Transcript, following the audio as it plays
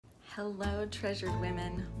Hello, treasured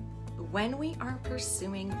women. When we are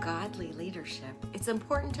pursuing godly leadership, it's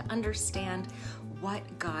important to understand what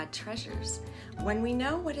God treasures. When we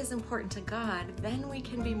know what is important to God, then we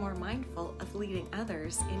can be more mindful of leading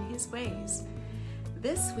others in His ways.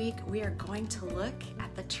 This week, we are going to look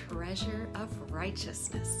at the treasure of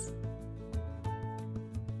righteousness.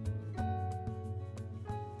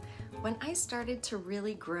 When I started to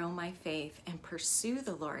really grow my faith and pursue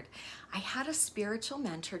the Lord, I had a spiritual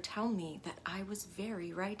mentor tell me that I was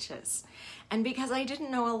very righteous. And because I didn't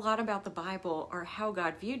know a lot about the Bible or how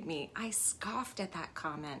God viewed me, I scoffed at that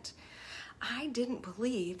comment. I didn't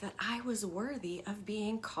believe that I was worthy of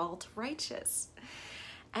being called righteous.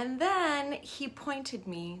 And then he pointed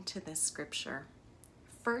me to this scripture,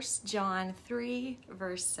 1 John 3,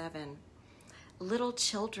 verse 7. Little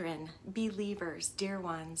children, believers, dear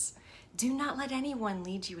ones, do not let anyone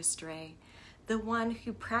lead you astray. The one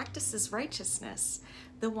who practices righteousness,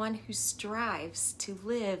 the one who strives to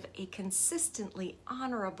live a consistently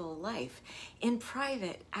honorable life in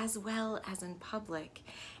private as well as in public,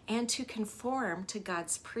 and to conform to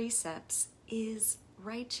God's precepts is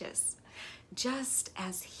righteous, just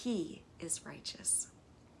as He is righteous.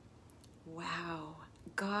 Wow,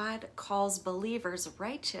 God calls believers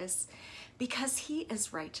righteous because He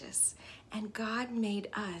is righteous, and God made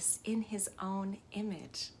us in His own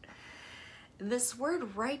image. This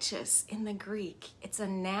word righteous in the Greek, it's a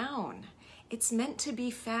noun. It's meant to be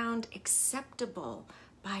found acceptable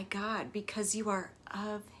by God because you are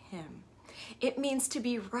of Him. It means to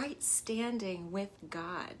be right standing with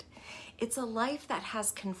God. It's a life that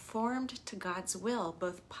has conformed to God's will,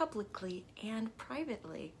 both publicly and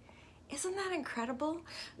privately. Isn't that incredible?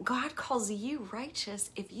 God calls you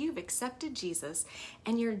righteous if you've accepted Jesus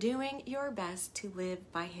and you're doing your best to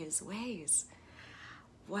live by His ways.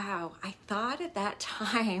 Wow, I thought at that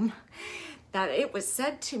time that it was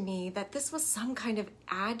said to me that this was some kind of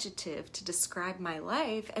adjective to describe my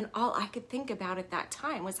life, and all I could think about at that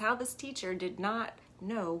time was how this teacher did not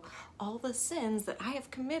know all the sins that I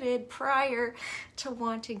have committed prior to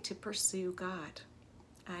wanting to pursue God.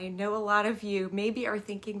 I know a lot of you maybe are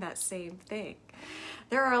thinking that same thing.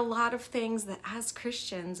 There are a lot of things that as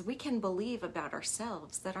Christians we can believe about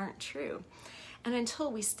ourselves that aren't true. And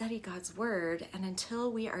until we study God's word and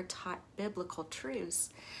until we are taught biblical truths,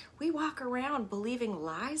 we walk around believing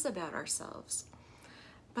lies about ourselves.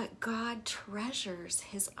 But God treasures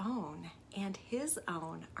His own, and His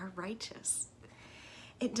own are righteous.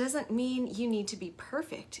 It doesn't mean you need to be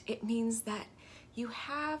perfect. It means that you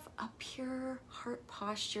have a pure heart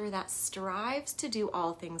posture that strives to do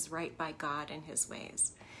all things right by God and His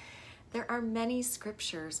ways. There are many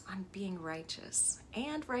scriptures on being righteous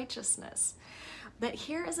and righteousness, but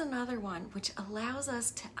here is another one which allows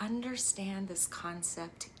us to understand this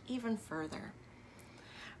concept even further.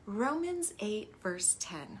 Romans 8, verse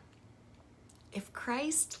 10. If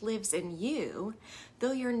Christ lives in you,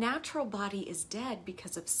 though your natural body is dead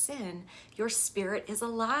because of sin, your spirit is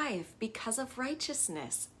alive because of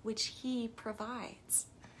righteousness, which He provides.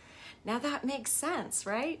 Now that makes sense,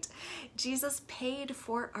 right? Jesus paid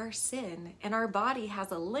for our sin, and our body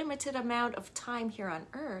has a limited amount of time here on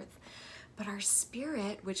earth, but our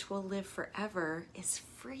spirit, which will live forever, is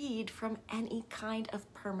freed from any kind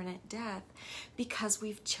of permanent death because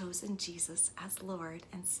we've chosen Jesus as Lord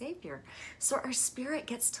and Savior. So our spirit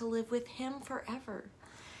gets to live with Him forever.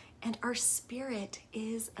 And our spirit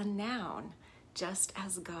is a noun, just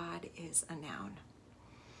as God is a noun.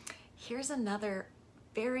 Here's another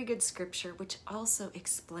very good scripture which also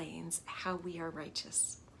explains how we are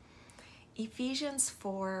righteous. Ephesians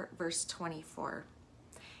 4, verse 24.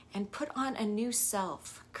 And put on a new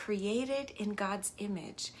self, created in God's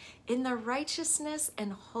image, in the righteousness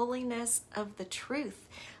and holiness of the truth,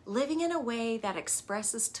 living in a way that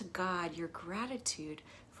expresses to God your gratitude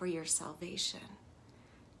for your salvation.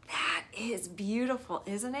 That is beautiful,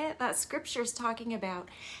 isn't it? That scripture is talking about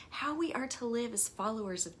how we are to live as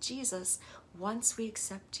followers of Jesus once we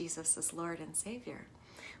accept Jesus as Lord and Savior.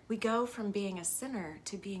 We go from being a sinner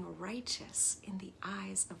to being righteous in the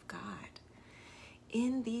eyes of God.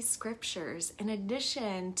 In these scriptures, in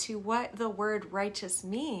addition to what the word righteous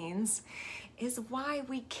means, is why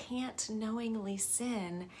we can't knowingly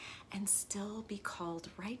sin and still be called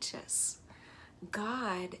righteous.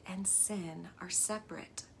 God and sin are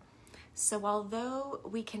separate. So although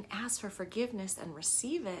we can ask for forgiveness and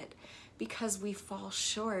receive it because we fall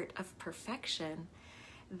short of perfection,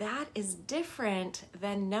 that is different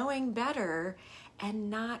than knowing better and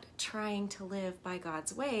not trying to live by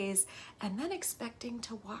God's ways and then expecting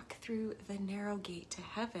to walk through the narrow gate to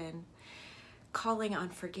heaven, calling on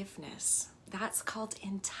forgiveness. That's called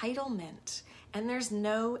entitlement, and there's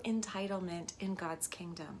no entitlement in God's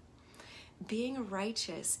kingdom. Being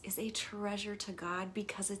righteous is a treasure to God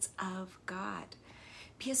because it's of God.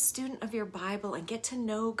 Be a student of your Bible and get to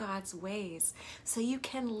know God's ways so you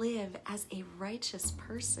can live as a righteous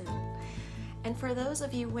person. And for those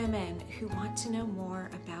of you women who want to know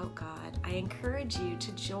more about God, I encourage you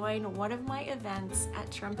to join one of my events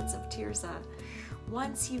at Trumpets of Tirzah.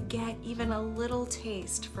 Once you get even a little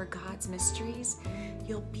taste for God's mysteries,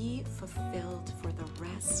 you'll be fulfilled for the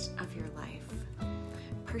rest of your life.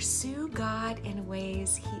 Pursue God in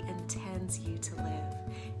ways He intends you to live,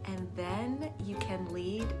 and then you can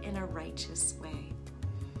lead in a righteous way.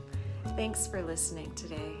 Thanks for listening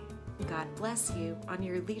today. God bless you on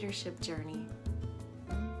your leadership journey.